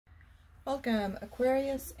Welcome,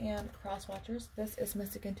 Aquarius and Cross Watchers. This is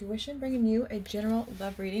Mystic Intuition, bringing you a general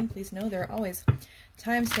love reading. Please know there are always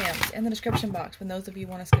timestamps in the description box when those of you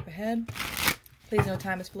want to skip ahead. Please know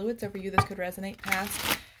time is fluid, so for you this could resonate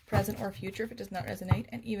past, present, or future if it does not resonate.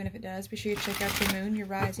 And even if it does, be sure you check out your moon, your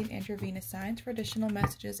rising, and your Venus signs for additional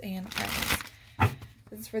messages and guidance.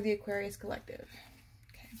 This is for the Aquarius collective.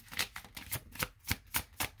 Okay.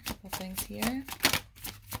 A couple things here.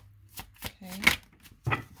 Okay.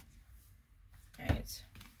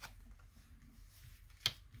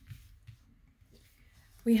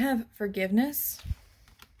 We have forgiveness.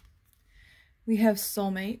 We have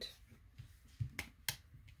soulmate.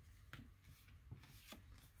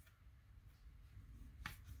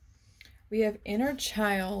 We have inner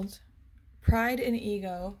child, pride and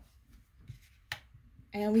ego.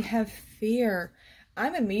 And we have fear.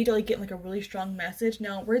 I'm immediately getting like a really strong message.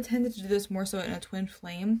 Now, we're intended to do this more so in a twin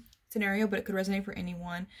flame scenario, but it could resonate for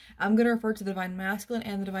anyone. I'm going to refer to the divine masculine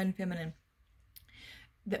and the divine feminine.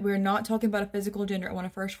 That we're not talking about a physical gender. I want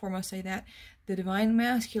to first foremost say that the divine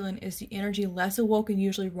masculine is the energy less awoken,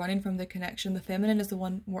 usually running from the connection. The feminine is the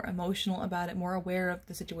one more emotional about it, more aware of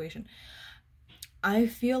the situation. I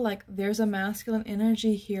feel like there's a masculine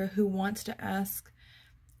energy here who wants to ask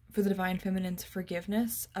for the divine feminine's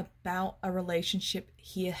forgiveness about a relationship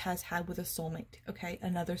he has had with a soulmate, okay?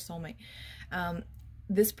 Another soulmate.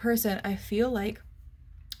 This person, I feel like,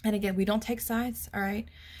 and again, we don't take sides, all right?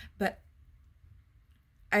 But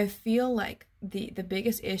I feel like the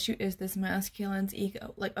biggest issue is this masculine's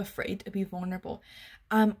ego, like afraid to be vulnerable.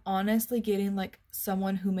 I'm honestly getting like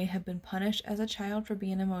someone who may have been punished as a child for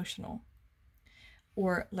being emotional,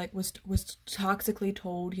 or like was toxically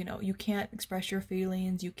told, you know, you can't express your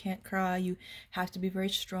feelings, you can't cry, you have to be very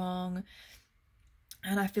strong.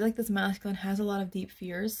 And I feel like this masculine has a lot of deep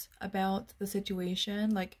fears about the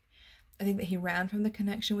situation. Like, I think that he ran from the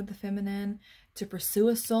connection with the feminine to pursue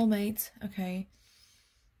a soulmate, okay?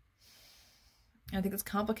 I think it's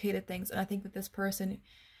complicated things, and I think that this person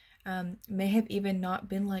may have even not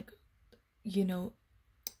been like, you know,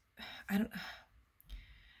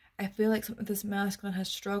 I feel like something this masculine has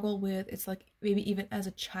struggled with. It's like maybe even as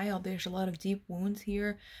a child, there's a lot of deep wounds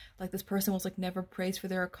here. Like this person was like never praised for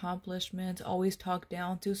their accomplishments, always talked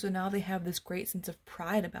down to. So now they have this great sense of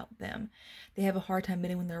pride about them. They have a hard time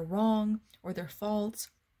admitting when they're wrong or their faults.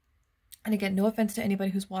 And again, no offense to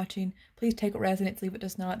anybody who's watching. Please take what resonates, leave what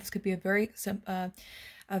does not. This could be a very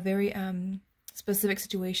specific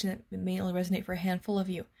situation that may only resonate for a handful of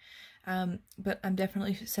you. But I'm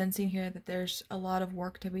definitely sensing here that there's a lot of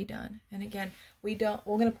work to be done. And again, we're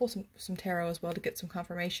going to pull some tarot as well to get some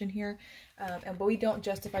confirmation here. But we don't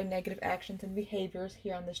justify negative actions and behaviors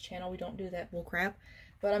here on this channel. We don't do that bullcrap.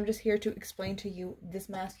 But I'm just here to explain to you this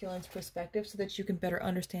masculine's perspective so that you can better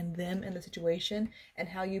understand them and the situation and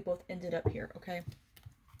how you both ended up here, okay?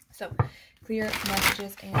 So, clear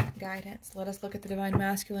messages and guidance. Let us look at the divine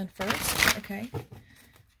masculine first, okay?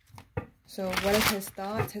 So, what is his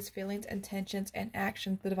thoughts, his feelings, intentions, and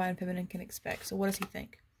actions the divine feminine can expect? So, what does he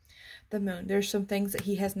think? The moon. There's some things that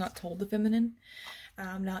he has not told the feminine.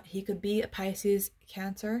 Now, he could be a Pisces,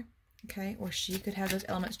 Cancer, okay? Or she could have those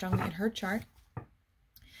elements strongly in her chart.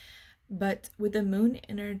 But with the moon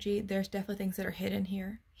energy, there's definitely things that are hidden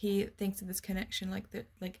here. He thinks of this connection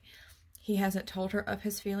like he hasn't told her of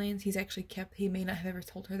his feelings. He may not have ever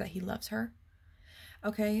told her that he loves her.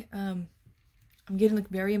 Okay, I'm getting like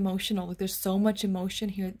very emotional. Like there's so much emotion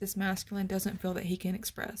here that this masculine doesn't feel that he can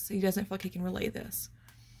express. He doesn't feel like he can relay this.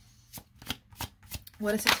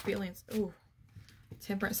 What is his feelings? Ooh,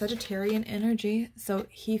 Temperance, Sagittarian energy. So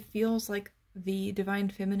he feels like the divine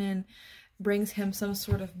feminine brings him some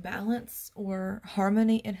sort of balance or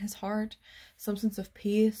harmony in his heart, some sense of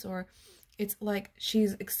peace, or it's like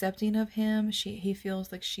she's accepting of him. He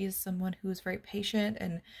feels like she is someone who is very patient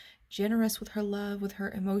and generous with her love, with her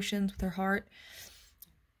emotions, with her heart.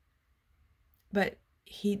 But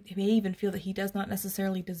he may even feel that he does not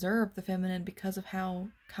necessarily deserve the feminine because of how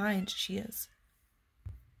kind she is.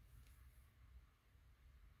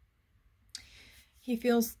 He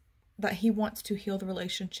feels that he wants to heal the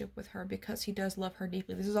relationship with her because he does love her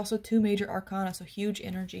deeply. This is also two major arcana, so huge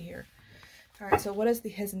energy here. All right, so what is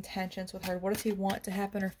his intentions with her? What does he want to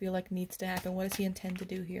happen or feel like needs to happen? What does he intend to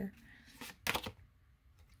do here?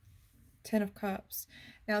 Ten of Cups.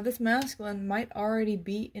 Now, this masculine might already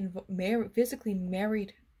be physically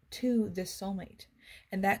married to this soulmate,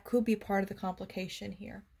 and that could be part of the complication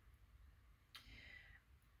here.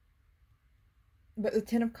 But the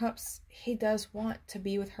Ten of Cups, he does want to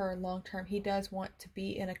be with her long term. He does want to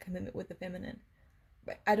be in a commitment with the feminine.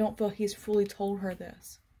 But I don't feel he's fully told her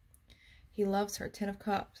this. He loves her. Ten of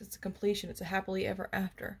Cups. It's a completion. It's a happily ever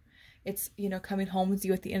after. It's, you know, coming home with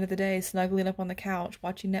you at the end of the day, snuggling up on the couch,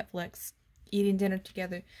 watching Netflix, eating dinner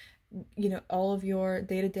together. You know, all of your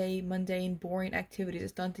day-to-day, mundane, boring activities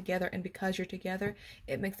is done together. And because you're together,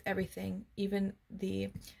 it makes everything, even the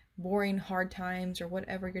boring, hard times or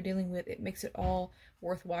whatever you're dealing with, it makes it all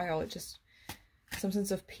worthwhile. It's just some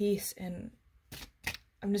sense of peace. And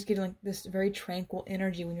I'm just getting like this very tranquil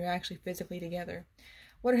energy when you're actually physically together.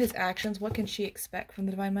 What are his actions? What can she expect from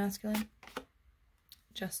the Divine Masculine?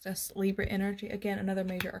 Justice, Libra energy. Again, another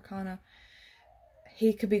major arcana.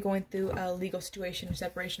 He could be going through a legal situation,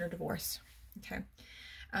 separation or divorce. Okay.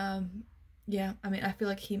 Yeah, I mean, I feel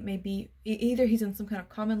like he may be, either he's in some kind of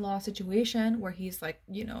common law situation where he's like,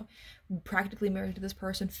 you know, practically married to this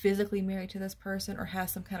person, physically married to this person, or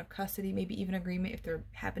has some kind of custody, maybe even agreement if there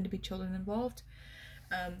happen to be children involved,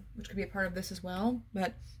 which could be a part of this as well.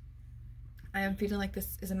 But I am feeling like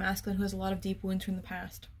this is a masculine who has a lot of deep wounds from the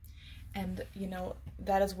past. And, you know,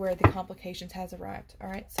 that is where the complications has arrived. All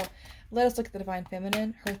right, so let us look at the Divine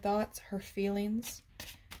Feminine, her thoughts, her feelings,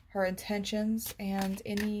 her intentions, and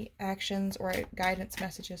any actions or guidance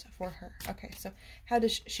messages for her. Okay, so how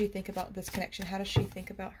does she think about this connection? How does she think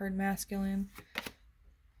about her masculine?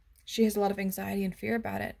 She has a lot of anxiety and fear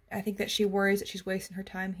about it. I think that she worries that she's wasting her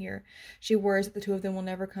time here. She worries that the two of them will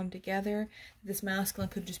never come together. This masculine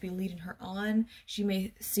could just be leading her on. She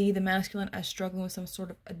may see the masculine as struggling with some sort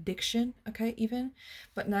of addiction, okay, even.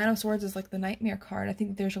 But Nine of Swords is like the nightmare card. I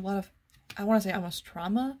think there's a lot of, I want to say almost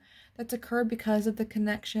trauma that's occurred because of the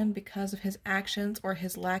connection, because of his actions or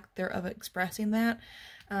his lack thereof expressing that.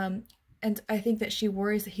 And I think that she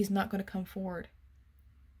worries that he's not going to come forward.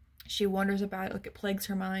 She wonders about it, like it plagues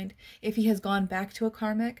her mind. If he has gone back to a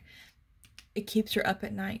karmic, it keeps her up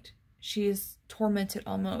at night. She is tormented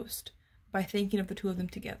almost by thinking of the two of them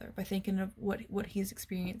together, by thinking of what he's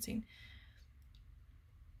experiencing.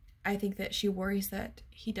 I think that she worries that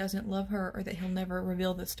he doesn't love her or that he'll never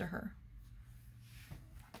reveal this to her.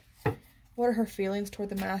 What are her feelings toward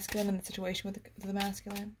the masculine and the situation with the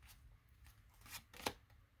masculine?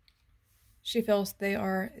 She feels they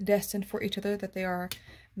are destined for each other, that they are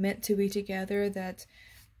meant to be together, that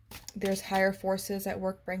there's higher forces at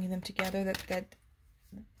work bringing them together, that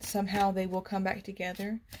somehow they will come back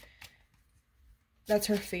together. That's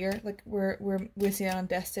her fear. Like we're missing out on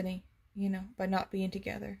destiny, you know, by not being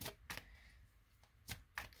together.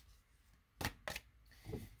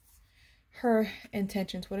 Her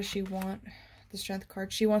intentions. What does she want? The Strength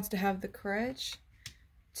card. She wants to have the courage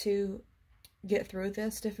to get through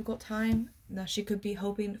this difficult time. Now, she could be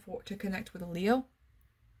hoping to connect with a Leo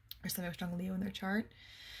or some very strong Leo in their chart,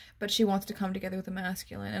 but she wants to come together with a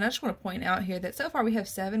masculine. And I just want to point out here that so far we have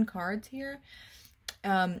 7 cards here,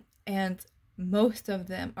 and most of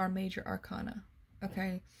them are major arcana.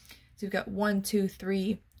 Okay, so you've got 1, 2,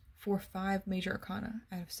 3, 4, 5 major arcana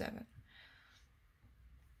out of 7.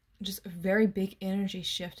 Just a very big energy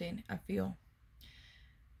shifting, I feel.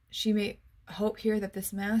 She may hope here that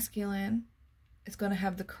this masculine is going to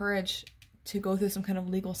have the courage to go through some kind of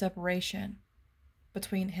legal separation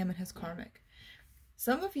between him and his karmic.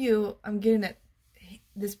 Some of you, I'm getting that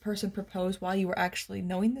this person proposed while you were actually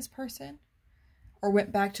knowing this person, or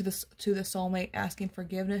went back to the soulmate asking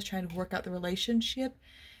forgiveness, trying to work out the relationship,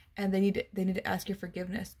 and they need to ask your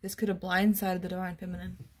forgiveness. This could have blindsided the Divine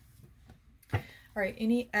Feminine. All right,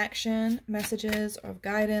 any action messages or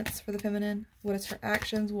guidance for the feminine? What is her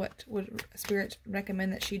actions? What would Spirit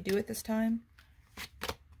recommend that she do at this time?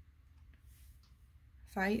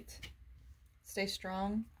 Fight. Stay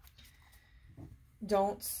strong.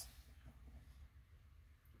 Don't.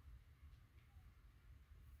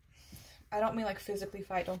 I don't mean like physically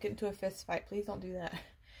fight. Don't get into a fist fight. Please don't do that.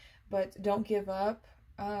 But don't give up.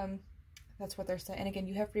 That's what they're saying. And again,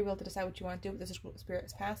 you have free will to decide what you want to do, but this is what Spirit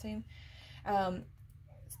is passing.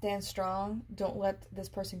 Stand strong. Don't let this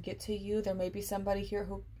person get to you. There may be somebody here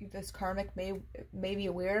who this karmic may be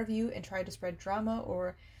aware of you and try to spread drama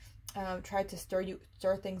or try to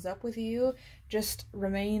stir things up with you. Just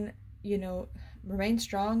remain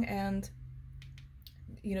strong, and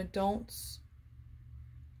don't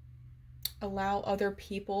allow other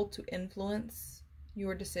people to influence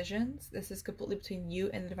your decisions. This is completely between you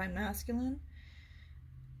and the Divine Masculine.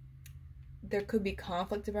 There could be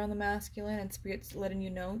conflict around the masculine, and Spirit's letting you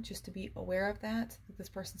know just to be aware of that this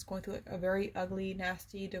person's going through a very ugly,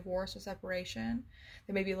 nasty divorce or separation.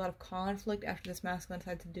 There may be a lot of conflict after this masculine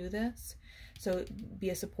decides to do this, so be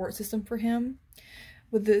a support system for him.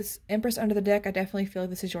 With this Empress under the deck, I definitely feel like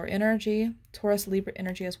this is your energy. Taurus, Libra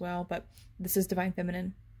energy as well, but this is Divine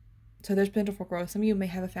Feminine. So there's potential for growth. Some of you may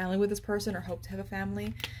have a family with this person or hope to have a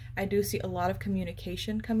family. I do see a lot of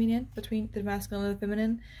communication coming in between the masculine and the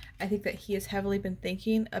feminine. I think that he has heavily been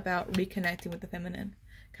thinking about reconnecting with the feminine,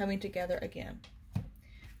 coming together again.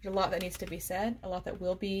 There's a lot that needs to be said, a lot that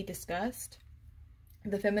will be discussed.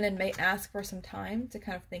 The feminine may ask for some time to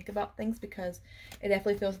kind of think about things, because it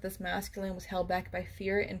definitely feels that this masculine was held back by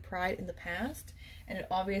fear and pride in the past, and it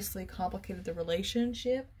obviously complicated the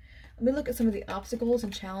relationship. Let me look at some of the obstacles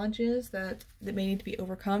and challenges that may need to be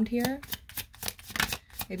overcome here.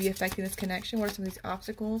 Maybe affecting this connection. What are some of these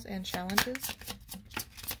obstacles and challenges?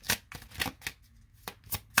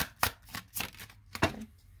 Okay.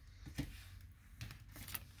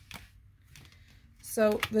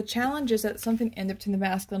 So the challenge is that something ended between the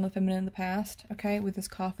masculine and the feminine in the past. Okay, with this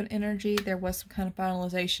coffin energy, there was some kind of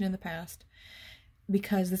finalization in the past,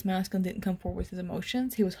 because this masculine didn't come forward with his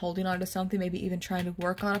emotions. He was holding on to something, maybe even trying to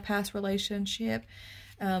work on a past relationship.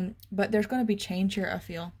 But there's going to be change here, I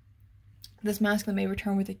feel. This masculine may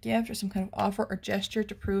return with a gift or some kind of offer or gesture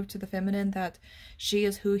to prove to the feminine that she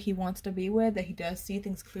is who he wants to be with, that he does see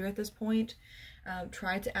things clear at this point.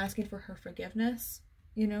 Try to asking for her forgiveness,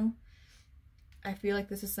 you know. I feel like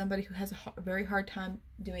this is somebody who has a very hard time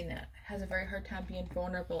doing that. Has a very hard time being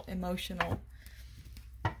vulnerable, emotional,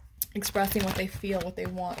 expressing what they feel, what they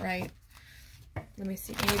want, right? Let me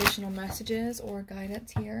see any additional messages or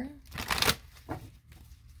guidance here.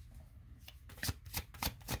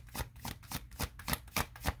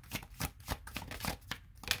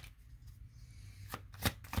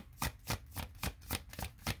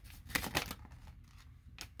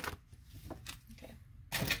 Okay.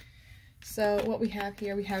 So what we have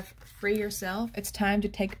here, we have free yourself. It's time to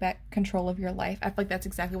take back control of your life. I feel like that's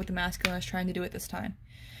exactly what the masculine is trying to do at this time.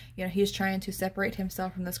 You know, he's trying to separate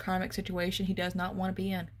himself from this karmic situation he does not want to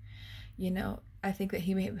be in. You know, I think that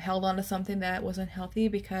he may have held on to something that wasn't healthy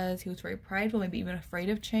because he was very prideful, maybe even afraid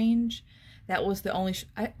of change. That was the only...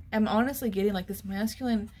 I'm honestly getting like this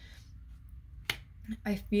masculine...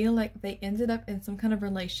 I feel like they ended up in some kind of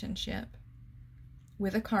relationship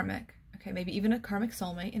with a karmic. Okay, maybe even a karmic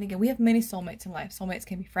soulmate. And again, we have many soulmates in life. Soulmates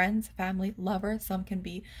can be friends, family, lovers. Some can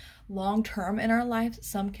be long-term in our lives.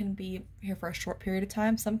 Some can be here for a short period of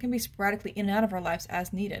time. Some can be sporadically in and out of our lives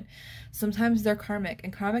as needed. Sometimes they're karmic.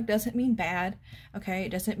 And karmic doesn't mean bad, okay?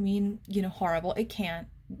 It doesn't mean, you know, horrible. It can.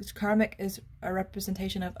 Karmic is a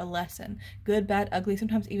representation of a lesson. Good, bad, ugly,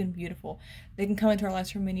 sometimes even beautiful. They can come into our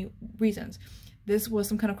lives for many reasons. This was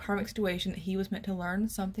some kind of karmic situation that he was meant to learn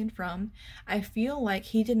something from. I feel like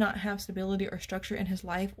he did not have stability or structure in his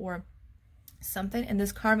life or something, and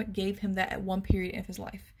this karmic gave him that at one period of his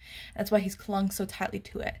life. That's why he's clung so tightly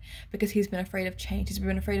to it, because he's been afraid of change. He's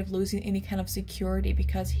been afraid of losing any kind of security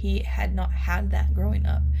because he had not had that growing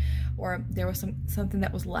up, or there was something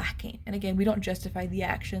that was lacking. And again, we don't justify the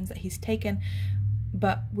actions that he's taken,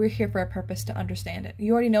 but we're here for a purpose to understand it.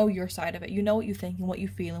 You already know your side of it. You know what you think and what you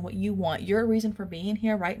feel and what you want. Your reason for being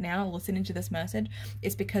here right now, listening to this message,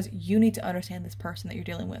 is because you need to understand this person that you're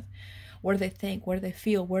dealing with. What do they think? What do they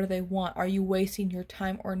feel? What do they want? Are you wasting your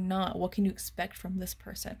time or not? What can you expect from this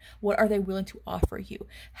person? What are they willing to offer you?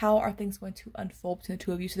 How are things going to unfold between the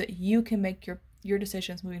two of you so that you can make your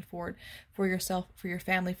decisions moving forward for yourself, for your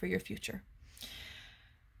family, for your future?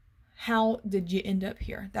 How did you end up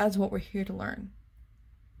here? That's what we're here to learn.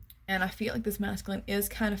 And I feel like this masculine is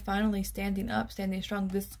kind of finally standing up, standing strong.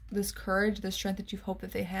 This courage, this strength that you've hoped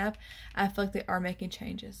that they have, I feel like they are making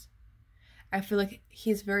changes. I feel like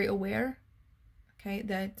he's very aware, okay,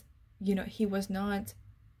 that, you know, he was not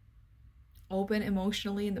open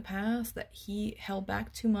emotionally in the past, that he held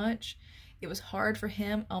back too much. It was hard for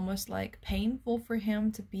him, almost like painful for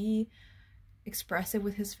him to be expressive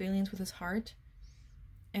with his feelings, with his heart.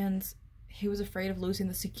 And he was afraid of losing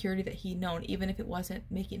the security that he'd known, even if it wasn't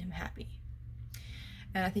making him happy.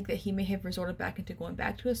 And I think that he may have resorted back into going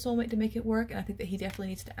back to his soulmate to make it work. And I think that he definitely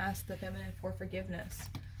needs to ask the feminine for forgiveness.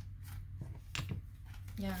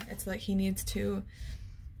 Yeah, it's like he needs to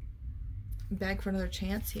beg for another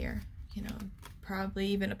chance here. You know, probably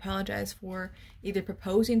even apologize for either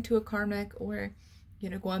proposing to a karmic or, you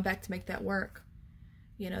know, going back to make that work.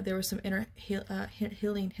 You know, there was some inner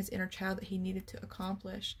healing his inner child that he needed to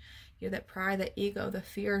accomplish. You know, that pride, that ego, the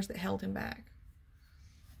fears that held him back.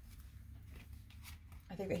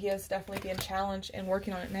 I think that he is definitely being challenged and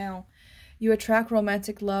working on it now. You attract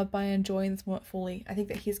romantic love by enjoying this moment fully. I think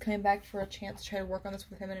that he's coming back for a chance to try to work on this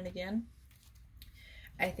with feminine again.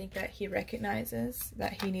 I think that he recognizes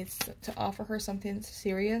that he needs to offer her something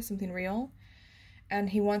serious, something real. And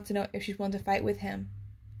he wants to know if she's willing to fight with him.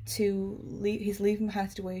 He's leaving behind a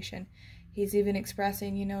situation. He's even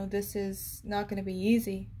expressing, you know, this is not going to be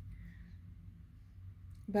easy.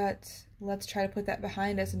 but let's try to put that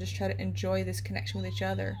behind us and just try to enjoy this connection with each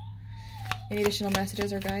other. Any additional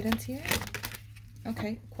messages or guidance here?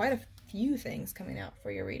 Okay, quite a few things coming out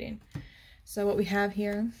for your reading. So what we have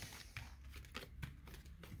here,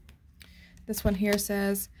 this one here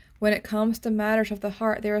says, when it comes to matters of the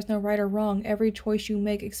heart, there is no right or wrong. Every choice you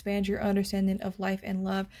make expands your understanding of life and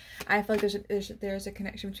love. I feel like there's a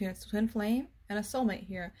connection between a twin flame and a soulmate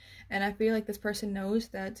here. And I feel like this person knows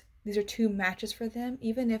that these are two matches for them,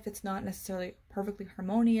 even if it's not necessarily perfectly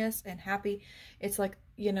harmonious and happy. It's like,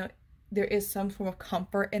 you know, there is some form of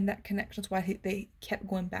comfort in that connection. That's why they kept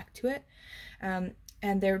going back to it. And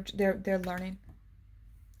they're learning.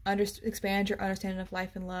 Expand your understanding of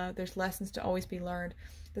life and love. There's lessons to always be learned.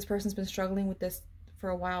 This person's been struggling with this for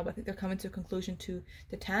a while, but I think they're coming to a conclusion to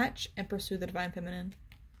detach and pursue the divine feminine.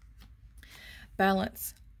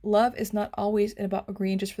 Balance. Love is not always about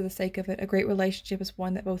agreeing just for the sake of it. A great relationship is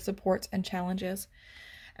one that both supports and challenges.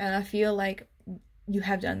 And I feel like you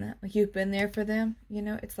have done that. Like, you've been there for them. You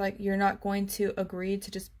know, it's like you're not going to agree to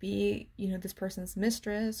just be, you know, this person's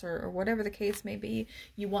mistress or whatever the case may be.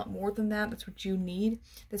 You want more than that. That's what you need.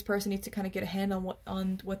 This person needs to kind of get a hand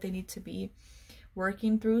on what they need to be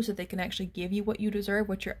working through, so they can actually give you what you deserve,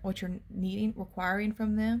 what you're needing, requiring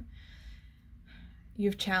from them.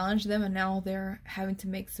 You've challenged them, and now they're having to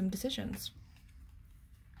make some decisions.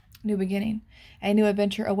 New beginning. A new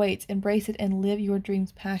adventure awaits. Embrace it and live your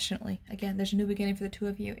dreams passionately. Again, there's a new beginning for the two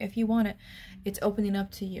of you. If you want it, it's opening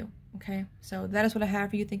up to you. Okay, so that is what I have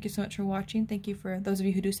for you. Thank you so much for watching. Thank you for those of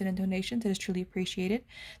you who do send in donations. It is truly appreciated.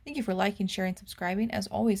 Thank you for liking, sharing, subscribing. As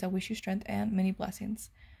always, I wish you strength and many blessings.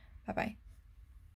 Bye-bye.